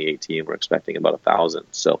in 2018, we're expecting about 1,000.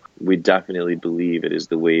 So we definitely believe it is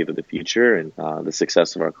the wave of the future. And the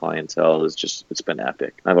success of our clientele it's been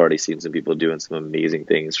epic. I've already seen some people doing some amazing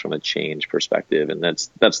things from a change perspective. And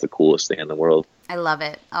that's the coolest thing in the world. I love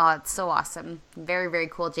it. Oh, it's so awesome. Very, very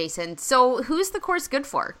cool, Jason. So who's the course good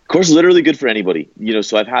for? Course is literally good for anybody.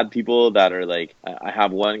 So I've had people that are like, I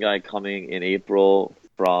have one guy coming in April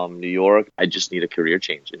from New York. I just need a career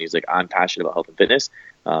change. And he's like, I'm passionate about health and fitness.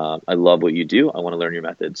 I love what you do. I want to learn your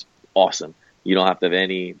methods. Awesome. You don't have to have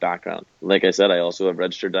any background. Like I said, I also have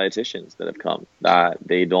registered dietitians that have come that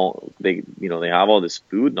they have all this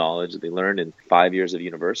food knowledge that they learned in 5 years of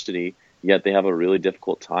university, yet they have a really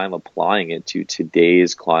difficult time applying it to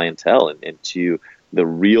today's clientele and to the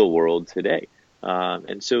real world today.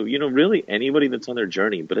 And so, really anybody that's on their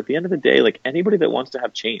journey, but at the end of the day, like anybody that wants to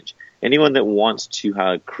have change, anyone that wants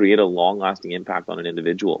to create a long lasting impact on an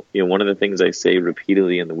individual. One of the things I say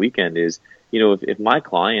repeatedly in the weekend is, if my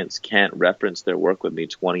clients can't reference their work with me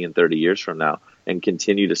 20 and 30 years from now and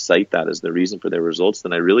continue to cite that as the reason for their results,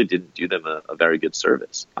 then I really didn't do them a very good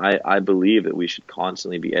service. I believe that we should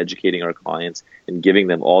constantly be educating our clients and giving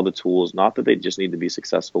them all the tools, not that they just need to be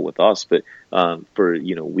successful with us, but for,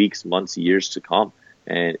 weeks, months, years to come.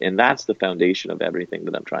 And that's the foundation of everything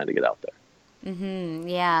that I'm trying to get out there. Mm-hmm.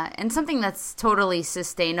 Yeah. And something that's totally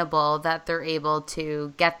sustainable that they're able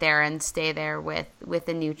to get there and stay there with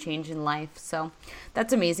a new change in life. So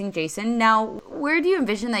that's amazing, Jason. Now, where do you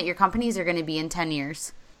envision that your companies are going to be in 10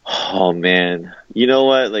 years? Oh, man. You know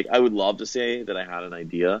what? Like, I would love to say that I had an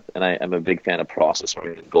idea, and I'm a big fan of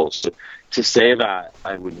process-oriented goals. So to say that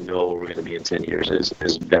I would know where we're going to be in 10 years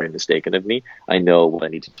is very mistaken of me. I know what I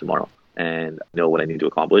need to do tomorrow. And I know what I need to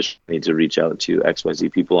accomplish. I need to reach out to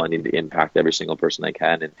XYZ people. I need to impact every single person I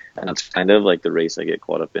can. And that's kind of like the race I get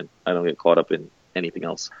caught up in. I don't get caught up in anything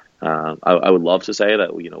else. I would love to say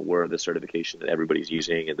that, we're the certification that everybody's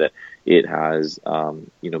using and that it has,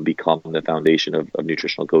 become the foundation of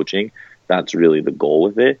nutritional coaching. That's really the goal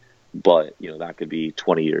with it. But, that could be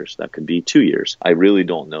 20 years. That could be 2 years. I really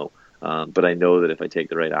don't know. But I know that if I take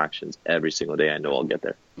the right actions every single day, I know I'll get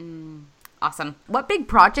there. Awesome. What big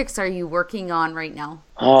projects are you working on right now?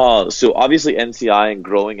 So obviously NCI and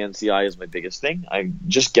growing NCI is my biggest thing. I'm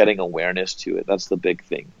just getting awareness to it. That's the big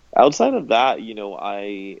thing. Outside of that,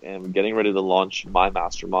 I am getting ready to launch my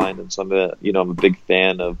mastermind. And so I'm a big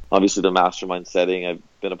fan of obviously the mastermind setting. I've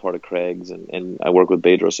been a part of Craig's and I work with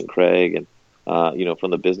Bedros and Craig and from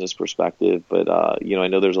the business perspective, but I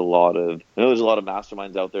know there's a lot of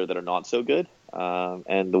masterminds out there that are not so good.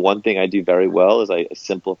 And the one thing I do very well is I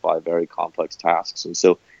simplify very complex tasks. And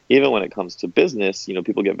so even when it comes to business,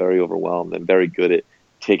 people get very overwhelmed. I'm very good at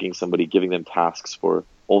taking somebody, giving them tasks for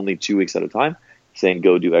only 2 weeks at a time, saying,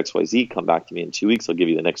 go do XYZ, come back to me in 2 weeks, I'll give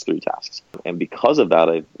you the next 3 tasks. And because of that,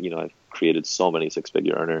 I've created so many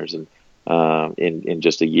 6-figure earners and in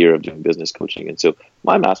just a year of doing business coaching. And so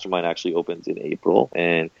my mastermind actually opens in April.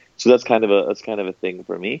 And so that's kind of a thing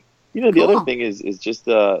for me. The Cool. other thing is just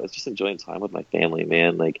enjoying time with my family,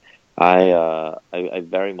 man. Like I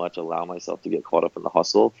very much allow myself to get caught up in the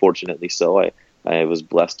hustle. Fortunately so, I was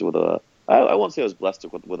blessed with I won't say I was blessed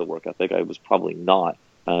with a work ethic. I was probably not,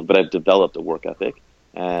 but I've developed a work ethic.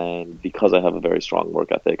 And because I have a very strong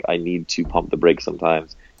work ethic, I need to pump the brakes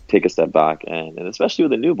sometimes, take a step back. And especially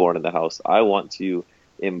with a newborn in the house, I want to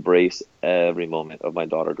embrace every moment of my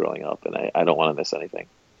daughter growing up. And I don't want to miss anything.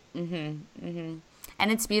 Mm-hmm. Mm-hmm.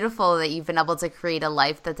 And it's beautiful that you've been able to create a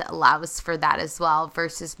life that allows for that as well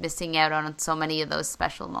versus missing out on so many of those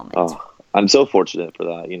special moments. Oh, I'm so fortunate for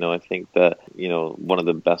that. I think that, one of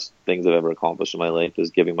the best things I've ever accomplished in my life is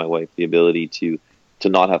giving my wife the ability to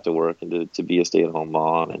not have to work and to be a stay-at-home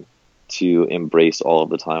mom and to embrace all of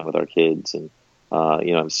the time with our kids. And,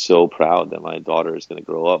 I'm so proud that my daughter is going to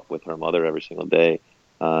grow up with her mother every single day,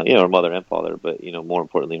 her mother and father, but, more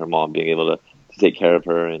importantly, her mom being able to take care of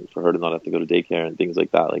her and for her to not have to go to daycare and things like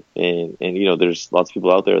that. And there's lots of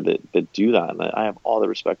people out there that do that. And I have all the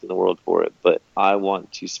respect in the world for it, but I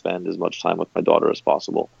want to spend as much time with my daughter as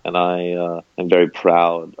possible. And I am very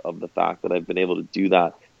proud of the fact that I've been able to do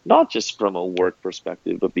that, not just from a work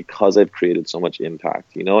perspective, but because I've created so much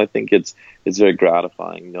impact. I think it's very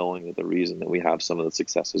gratifying knowing that the reason that we have some of the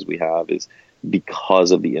successes we have is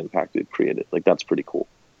because of the impact we've created. Like, that's pretty cool.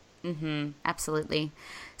 Absolutely.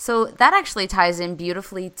 So that actually ties in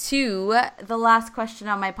beautifully to the last question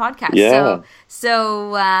on my podcast. Yeah.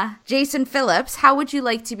 So Jason Phillips, how would you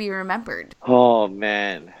like to be remembered? Oh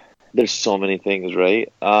man, there's so many things, right?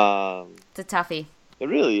 It's a toughie. It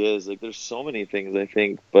really is. Like, there's so many things, I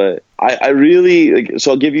think, but I really like. So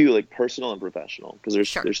I'll give you like personal and professional, because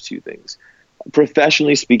there's two things.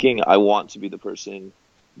 Professionally speaking, I want to be the person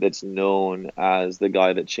that's known as the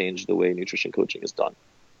guy that changed the way nutrition coaching is done.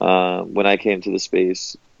 When I came to the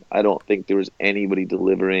space, I don't think there was anybody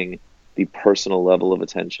delivering the personal level of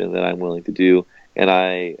attention that I'm willing to do. And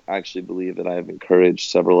I actually believe that I have encouraged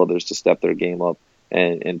several others to step their game up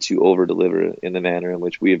and to over deliver in the manner in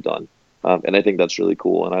which we have done. And I think that's really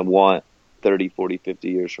cool. And I want 30, 40, 50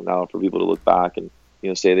 years from now for people to look back and,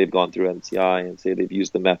 say they've gone through NCI and say they've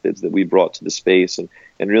used the methods that we brought to the space, and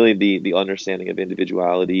really the understanding of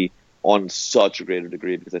individuality on such a greater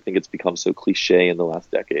degree, because I think it's become so cliche in the last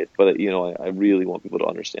decade. But, I really want people to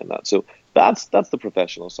understand that. So that's the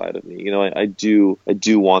professional side of me. I do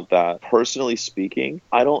want that. Personally speaking,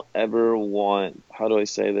 I don't ever want, how do I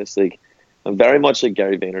say this? Like, I'm very much like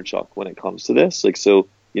Gary Vaynerchuk when it comes to this. Like, so,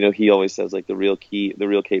 he always says, like, the real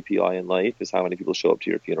KPI in life is how many people show up to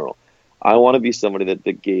your funeral. I want to be somebody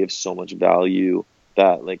that gave so much value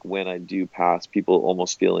that, like, when I do pass, people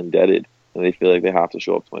almost feel indebted and they feel like they have to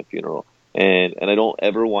show up to my funeral. And I don't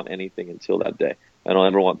ever want anything until that day. I don't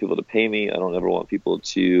ever want people to pay me. I don't ever want people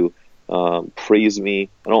to praise me.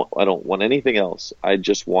 I don't want anything else. I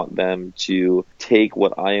just want them to take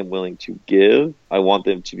what I am willing to give. I want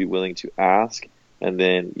them to be willing to ask. And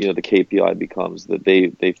then, the KPI becomes that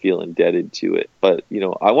they feel indebted to it. But,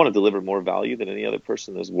 I want to deliver more value than any other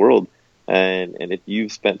person in this world. And if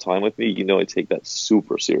you've spent time with me, I take that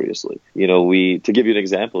super seriously. To give you an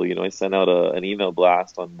example, I sent out an email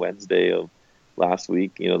blast on Wednesday of last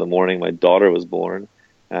week, the morning my daughter was born.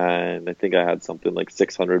 And I think I had something like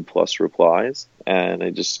 600 plus replies. And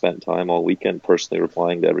I just spent time all weekend personally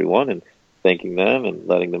replying to everyone and thanking them and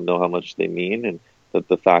letting them know how much they mean. And that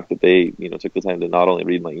the fact that they, took the time to not only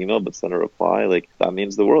read my email, but send a reply, like, that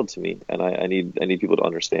means the world to me. And I need people to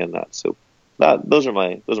understand that. So those are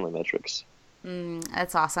my metrics.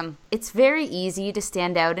 That's awesome. It's very easy to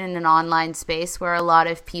stand out in an online space where a lot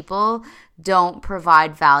of people don't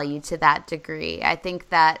provide value to that degree. I think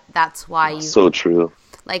that's why So true.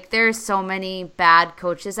 Like, there's so many bad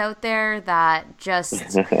coaches out there that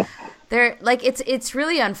just they're like, it's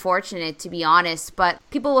really unfortunate, to be honest, but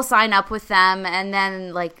people will sign up with them and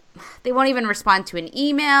then, like, they won't even respond to an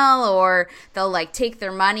email, or they'll, like, take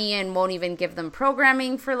their money and won't even give them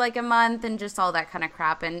programming for like a month and just all that kind of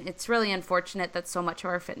crap. And it's really unfortunate that so much of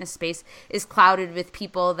our fitness space is clouded with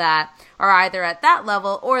people that are either at that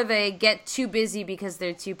level, or they get too busy because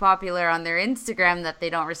they're too popular on their Instagram that they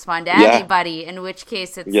don't respond to anybody, in which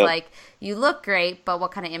case it's like, you look great, but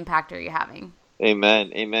what kind of impact are you having?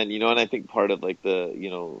 Amen. And I think part of, like,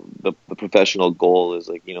 the professional goal is,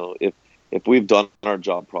 like, if we've done our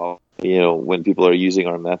job properly, when people are using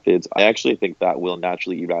our methods, I actually think that will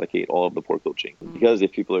naturally eradicate all of the poor coaching. Because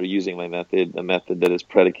if people are using my method, a method that is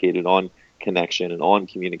predicated on connection and on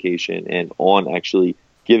communication and on actually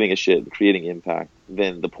giving a shit and creating impact,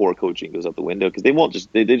 then the poor coaching goes out the window, because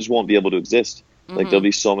they just won't be able to exist. Like, there'll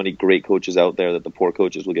be so many great coaches out there that the poor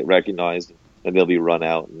coaches will get recognized and they'll be run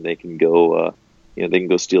out, and they can go, they can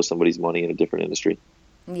go steal somebody's money in a different industry.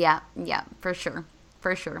 Yeah, for sure.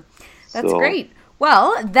 That's great.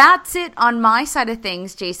 Well, that's it on my side of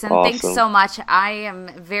things, Jason. Awesome. Thanks so much. I am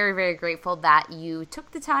very, very grateful that you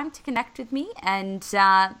took the time to connect with me, and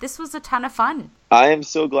this was a ton of fun. I am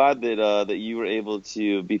so glad that you were able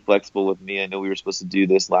to be flexible with me. I know we were supposed to do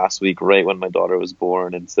this last week, right when my daughter was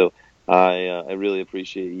born, and so I really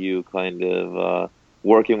appreciate you kind of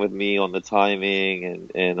working with me on the timing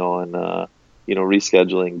and on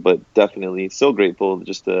rescheduling. But definitely so grateful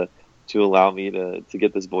just to allow me to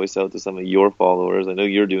get this voice out to some of your followers. I know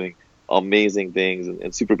you're doing amazing things,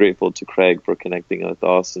 and super grateful to Craig for connecting with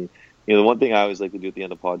us. And the one thing I always like to do at the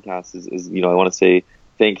end of podcasts is I want to say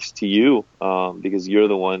thanks to you, because you're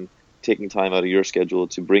the one taking time out of your schedule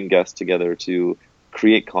to bring guests together, to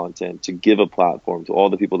create content, to give a platform to all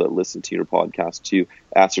the people that listen to your podcast, to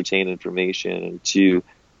ascertain information and to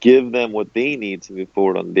give them what they need to move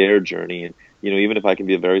forward on their journey. And even if I can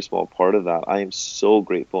be a very small part of that, I am so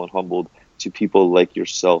grateful and humbled to people like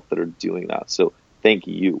yourself that are doing that. So thank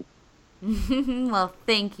you. Well,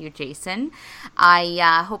 thank you, Jason.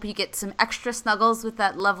 I hope you get some extra snuggles with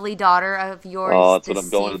that lovely daughter of yours. Oh, that's what I'm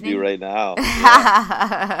going to do right now.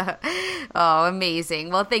 Yeah. Oh,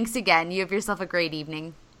 amazing. Well, thanks again. You have yourself a great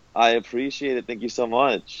evening. I appreciate it. Thank you so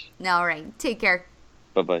much. All right. Take care.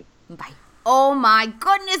 Bye-bye. Bye. Oh my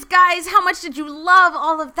goodness, guys, how much did you love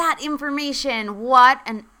all of that information? What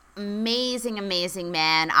an amazing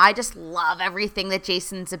man. I just love everything that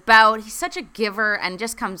Jason's about. He's such a giver and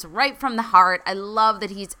just comes right from the heart. I love that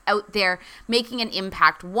he's out there making an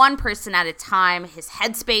impact one person at a time. His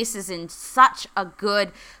headspace is in such a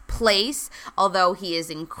good place, although he is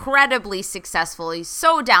incredibly successful. He's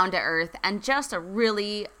so down to earth and just a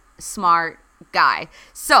really smart guy.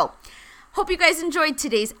 So, hope you guys enjoyed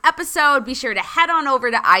today's episode. Be sure to head on over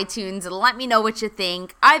to iTunes and let me know what you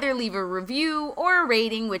think. Either leave a review or a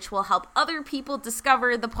rating, which will help other people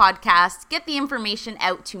discover the podcast, get the information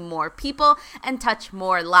out to more people, and touch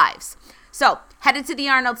more lives. So, headed to the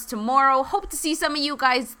Arnold's tomorrow. Hope to see some of you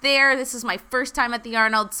guys there. This is my first time at the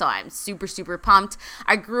Arnold, so I'm super pumped.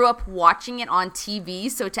 I grew up watching it on TV,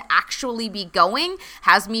 so to actually be going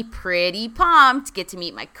has me pretty pumped. Get to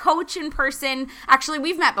meet my coach in person. Actually,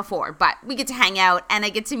 we've met before, but we get to hang out, and I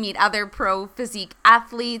get to meet other pro physique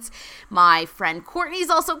athletes. My friend Courtney's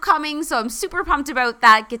also coming, so I'm super pumped about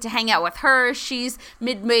that. Get to hang out with her. She's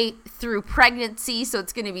midway through pregnancy, so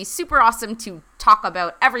it's going to be super awesome to talk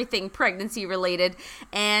about everything pregnancy related.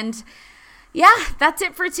 And yeah, that's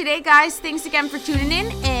it for today, guys. Thanks again for tuning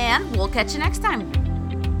in, and we'll catch you next time.